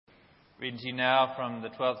Reading to you now from the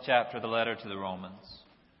 12th chapter of the letter to the Romans.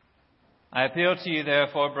 I appeal to you,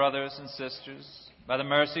 therefore, brothers and sisters, by the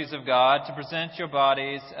mercies of God, to present your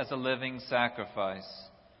bodies as a living sacrifice,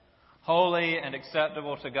 holy and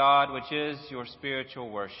acceptable to God, which is your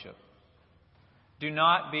spiritual worship. Do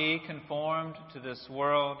not be conformed to this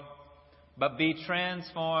world, but be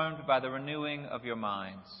transformed by the renewing of your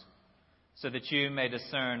minds, so that you may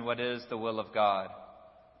discern what is the will of God,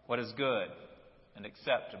 what is good and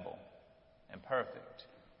acceptable and perfect.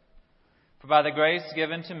 For by the grace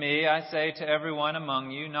given to me, I say to everyone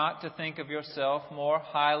among you not to think of yourself more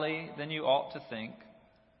highly than you ought to think,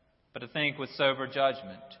 but to think with sober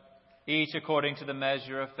judgment, each according to the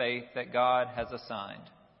measure of faith that God has assigned.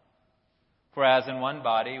 For as in one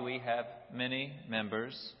body we have many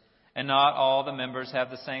members, and not all the members have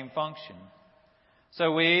the same function.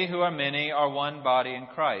 So we who are many are one body in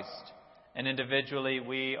Christ, and individually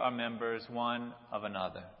we are members one of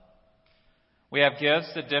another. We have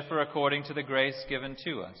gifts that differ according to the grace given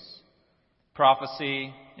to us.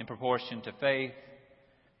 Prophecy in proportion to faith,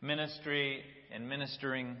 ministry in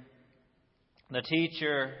ministering, the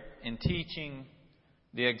teacher in teaching,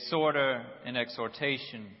 the exhorter in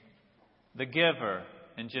exhortation, the giver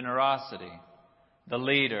in generosity, the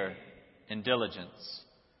leader in diligence,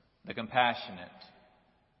 the compassionate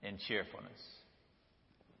in cheerfulness.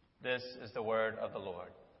 This is the word of the Lord.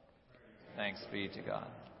 Thanks be to God.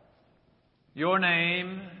 Your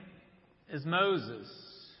name is Moses,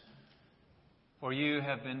 for you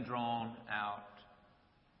have been drawn out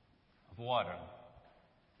of water.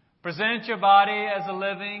 Present your body as a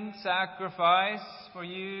living sacrifice, for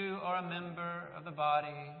you are a member of the body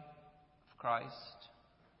of Christ.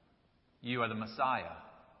 You are the Messiah,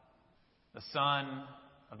 the Son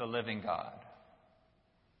of the living God.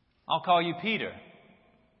 I'll call you Peter,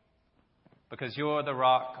 because you're the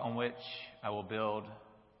rock on which I will build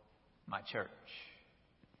my church.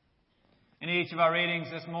 In each of our readings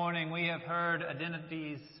this morning, we have heard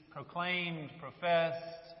identities proclaimed, professed,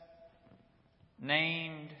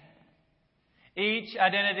 named. Each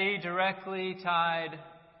identity directly tied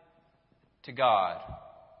to God.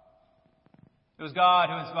 It was God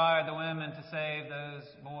who inspired the women to save those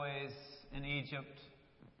boys in Egypt,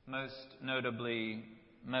 most notably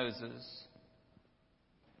Moses.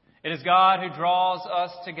 It is God who draws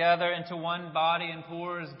us together into one body and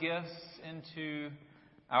pours gifts into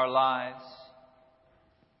our lives.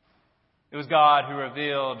 It was God who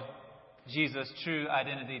revealed Jesus' true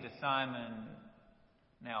identity to Simon,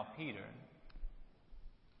 now Peter.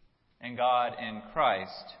 And God in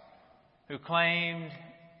Christ, who claimed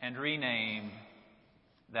and renamed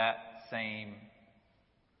that same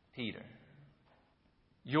Peter.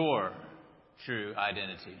 Your true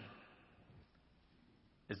identity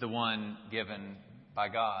is the one given by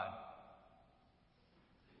God.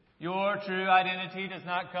 Your true identity does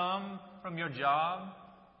not come from your job,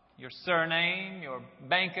 your surname, your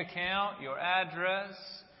bank account, your address.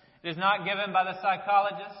 It is not given by the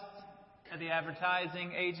psychologists at the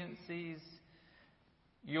advertising agencies.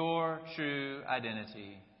 Your true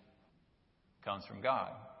identity comes from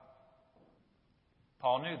God.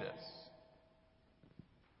 Paul knew this.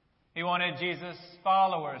 He wanted Jesus'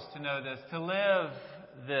 followers to know this, to live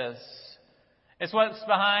this. It's what's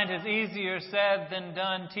behind his easier said than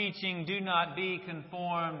done teaching, do not be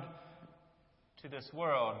conformed to this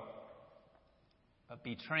world, but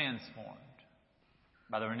be transformed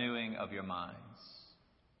by the renewing of your minds.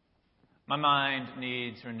 My mind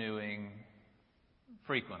needs renewing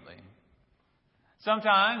frequently.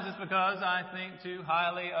 Sometimes it's because I think too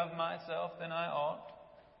highly of myself than I ought.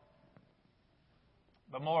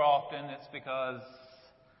 But more often it's because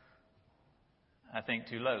I think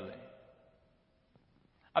too lowly.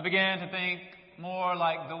 I began to think more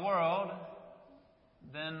like the world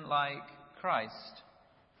than like Christ,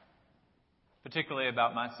 particularly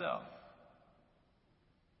about myself.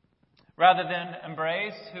 Rather than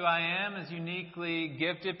embrace who I am as uniquely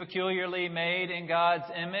gifted, peculiarly made in God's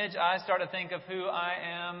image, I start to think of who I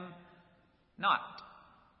am not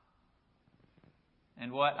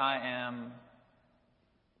and what I am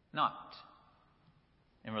not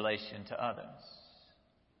in relation to others.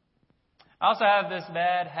 I also have this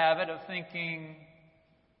bad habit of thinking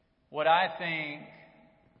what I think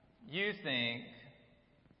you think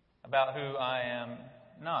about who I am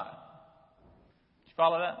not. Did you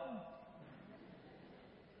follow that?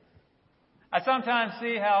 I sometimes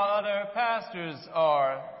see how other pastors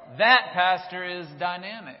are. That pastor is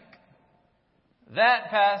dynamic. That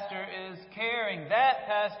pastor is caring. That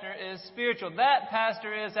pastor is spiritual. That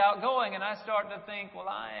pastor is outgoing. And I start to think, well,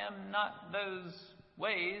 I am not those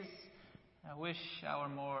ways. I wish I were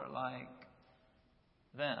more like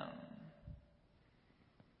them.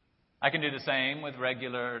 I can do the same with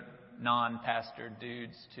regular non-pastor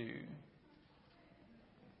dudes too.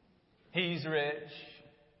 He's rich.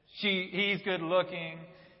 He's good looking.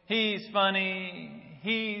 He's funny.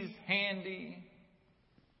 He's handy.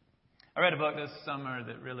 I read a book this summer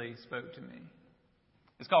that really spoke to me.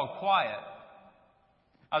 It's called Quiet.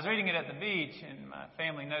 I was reading it at the beach, and my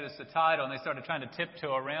family noticed the title, and they started trying to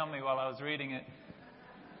tiptoe around me while I was reading it,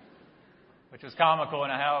 which was comical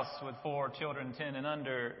in a house with 4 children, 10 and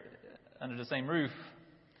under the same roof.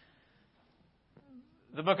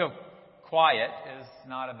 The book of Quiet is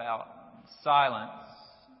not about silence.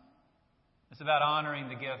 It's about honoring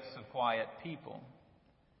the gifts of quiet people.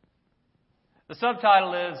 The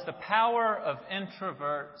subtitle is The Power of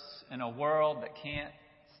Introverts in a World That Can't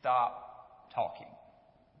Stop Talking.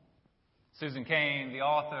 Susan Cain, the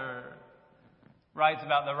author, writes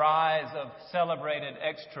about the rise of celebrated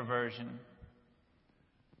extroversion.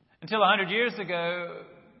 Until 100 years ago,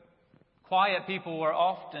 quiet people were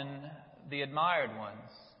often the admired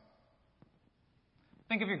ones.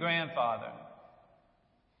 Think of your grandfather,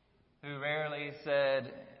 who rarely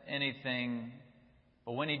said anything,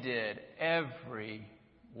 but when he did, every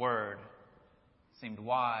word seemed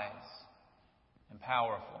wise and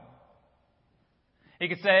powerful. He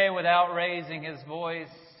could say without raising his voice,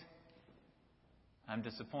 "I'm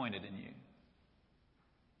disappointed in you."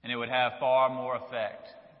 And it would have far more effect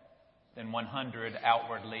than 100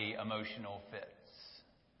 outwardly emotional fits.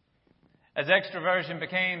 As extroversion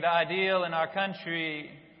became the ideal in our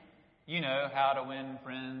country, you know how to win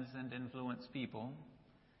friends and influence people.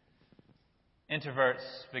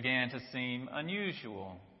 Introverts began to seem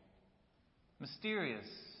unusual, mysterious,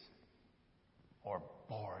 or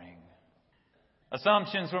boring.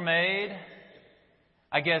 Assumptions were made.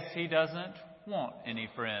 I guess he doesn't want any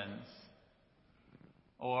friends.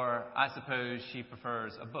 Or I suppose she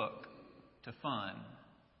prefers a book to fun.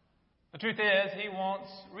 The truth is, he wants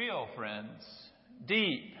real friends,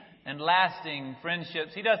 deep and lasting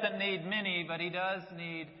friendships. He doesn't need many, but he does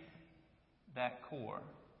need that core.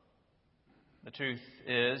 The truth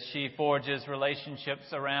is, she forges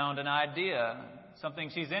relationships around an idea, something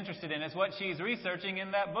she's interested in. It's what she's researching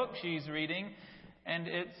in that book she's reading, and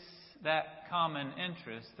it's that common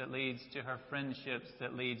interest that leads to her friendships,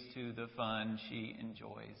 that leads to the fun she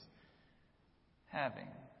enjoys having.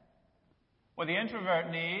 What the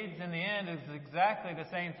introvert needs in the end is exactly the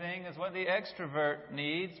same thing as what the extrovert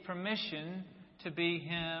needs: permission to be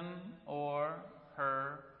him or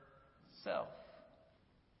herself.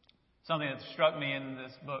 Something that struck me in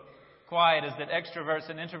this book, Quiet, is that extroverts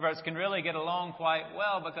and introverts can really get along quite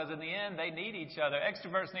well, because in the end they need each other.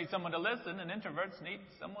 Extroverts need someone to listen, and introverts need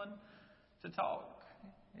someone to talk.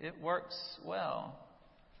 It works well.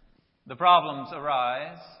 The problems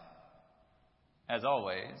arise, as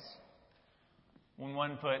always, when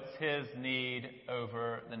one puts his need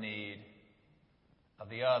over the need of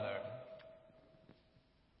the other.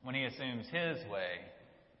 When he assumes his way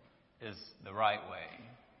is the right way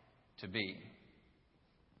to be.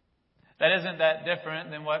 That isn't that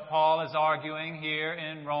different than what Paul is arguing here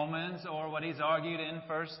in Romans, or what he's argued in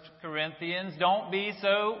 1 Corinthians. Don't be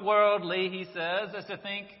so worldly, he says, as to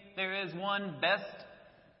think there is one best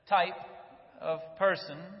type of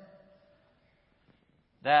person.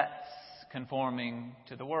 That's conforming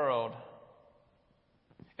to the world.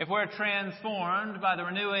 If we're transformed by the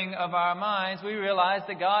renewing of our minds, we realize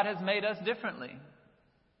that God has made us differently.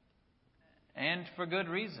 And for good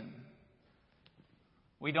reason.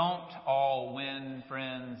 We don't all win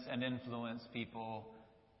friends and influence people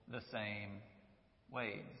the same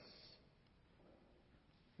ways.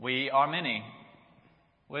 We are many,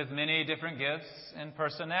 with many different gifts and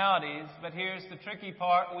personalities. But here's the tricky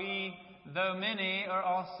part. We, though many, are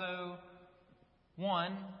also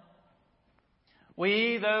one.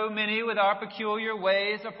 We, though many, with our peculiar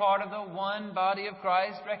ways, are part of the one body of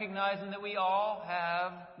Christ, recognizing that we all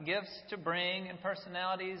have gifts to bring and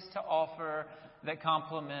personalities to offer that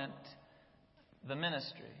complement the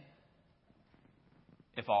ministry.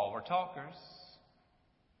 If all were talkers,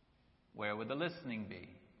 where would the listening be?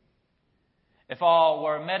 If all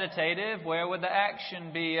were meditative, where would the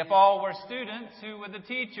action be? If all were students, who would the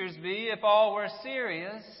teachers be? If all were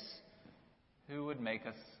serious, who would make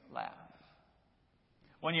us laugh?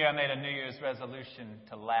 One year I made a New Year's resolution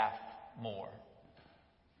to laugh more.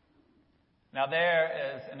 Now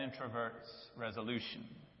there is an introvert's resolution.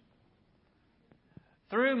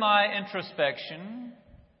 Through my introspection,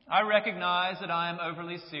 I recognize that I am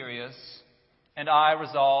overly serious, and I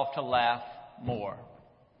resolve to laugh more.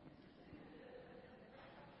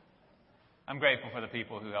 I'm grateful for the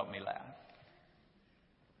people who help me laugh.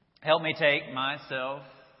 Help me take myself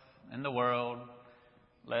and the world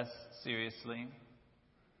less seriously.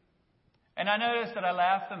 And I notice that I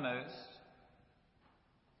laugh the most,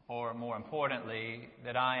 or more importantly,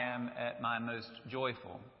 that I am at my most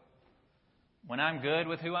joyful when I'm good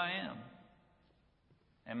with who I am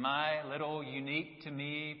and my little unique to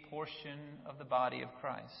me portion of the body of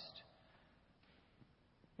Christ.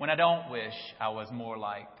 When I don't wish I was more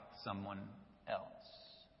like someone else.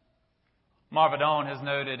 Marva Dawn has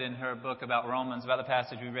noted in her book about Romans, about the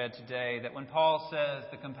passage we read today, that when Paul says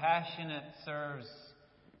the compassionate serves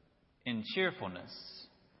in cheerfulness,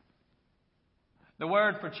 the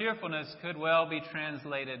word for cheerfulness could well be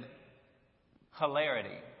translated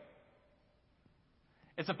hilarity.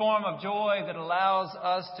 It's a form of joy that allows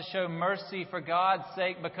us to show mercy for God's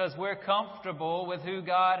sake because we're comfortable with who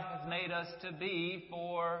God has made us to be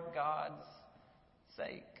for God's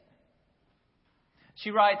sake.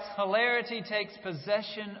 She writes, hilarity takes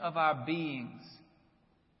possession of our beings,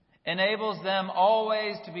 enables them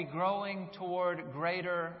always to be growing toward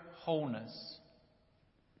greater wholeness,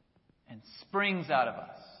 and springs out of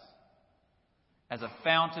us as a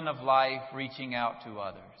fountain of life reaching out to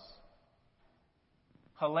others.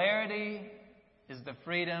 Hilarity is the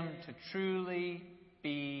freedom to truly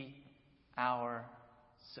be ourselves,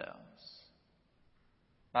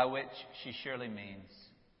 by which she surely means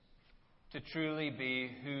to truly be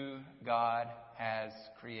who God has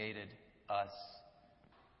created us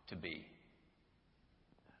to be.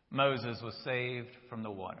 Moses was saved from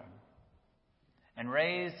the water and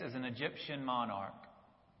raised as an Egyptian monarch.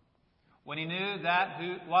 When he knew that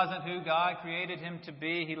wasn't who God created him to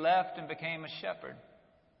be, he left and became a shepherd.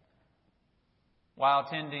 While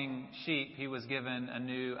tending sheep, he was given a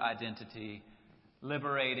new identity,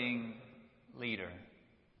 liberating leader.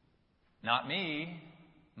 Not me,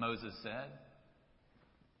 Moses said.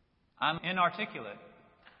 I'm inarticulate.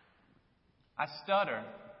 I stutter.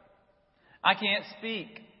 I can't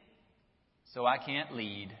speak, so I can't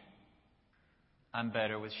lead. I'm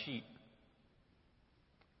better with sheep.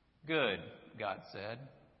 Good, God said.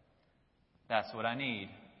 That's what I need.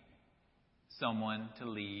 Someone to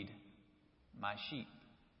lead my sheep.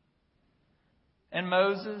 And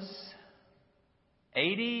Moses,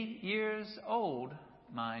 80 years old,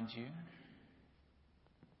 mind you,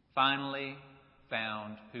 finally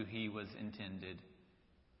found who he was intended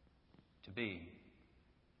to be.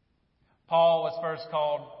 Paul was first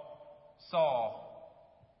called Saul,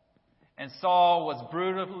 and Saul was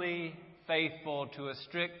brutally faithful to a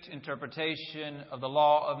strict interpretation of the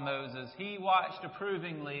law of Moses. He watched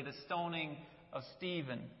approvingly the stoning of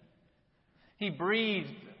Stephen. He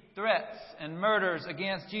breathed threats and murders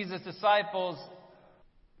against Jesus' disciples,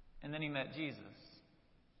 and then he met Jesus.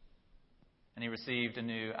 And he received a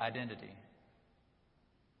new identity,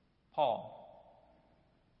 Paul,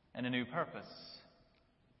 and a new purpose,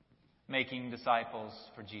 making disciples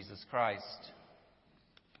for Jesus Christ.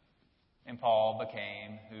 And Paul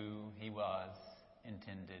became who he was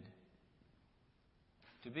intended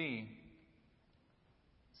to be.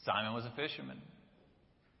 Simon was a fisherman,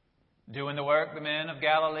 doing the work the men of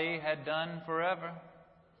Galilee had done forever.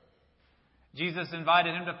 Jesus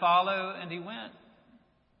invited him to follow, and he went.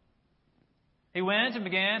 He went and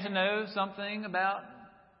began to know something about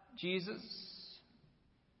Jesus.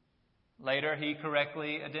 Later, he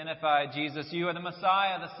correctly identified Jesus. You are the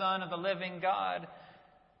Messiah, the Son of the living God.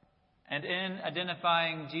 And in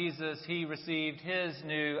identifying Jesus, he received his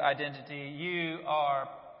new identity. You are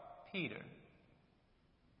Peter,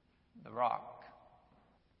 the rock.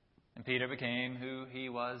 And Peter became who he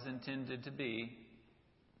was intended to be,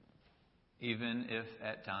 even if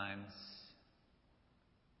at times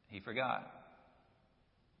he forgot.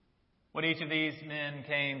 What each of these men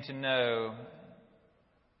came to know,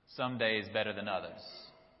 some days better than others,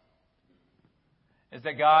 is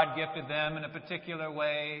that God gifted them in a particular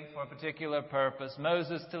way for a particular purpose.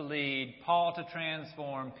 Moses to lead, Paul to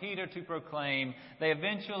transform, Peter to proclaim. They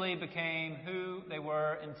eventually became who they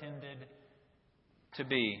were intended to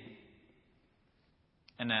be.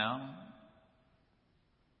 And now,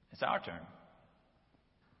 it's our turn.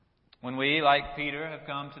 When we, like Peter, have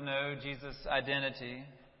come to know Jesus' identity,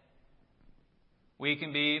 we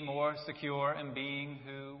can be more secure in being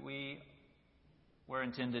who we were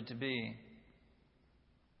intended to be.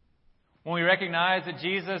 When we recognize that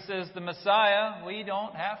Jesus is the Messiah, we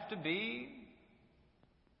don't have to be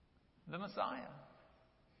the Messiah.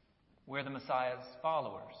 We're the Messiah's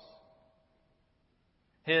followers.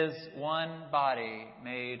 His one body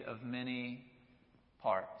made of many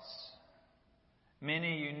parts.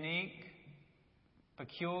 Many unique,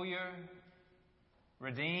 peculiar,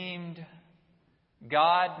 redeemed,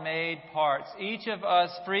 God-made parts. Each of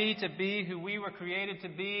us free to be who we were created to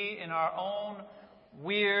be in our own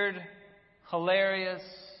weird, hilarious,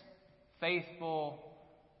 faithful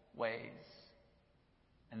ways.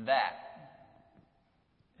 And that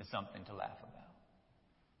is something to laugh about.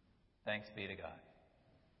 Thanks be to God.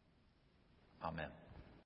 Amen.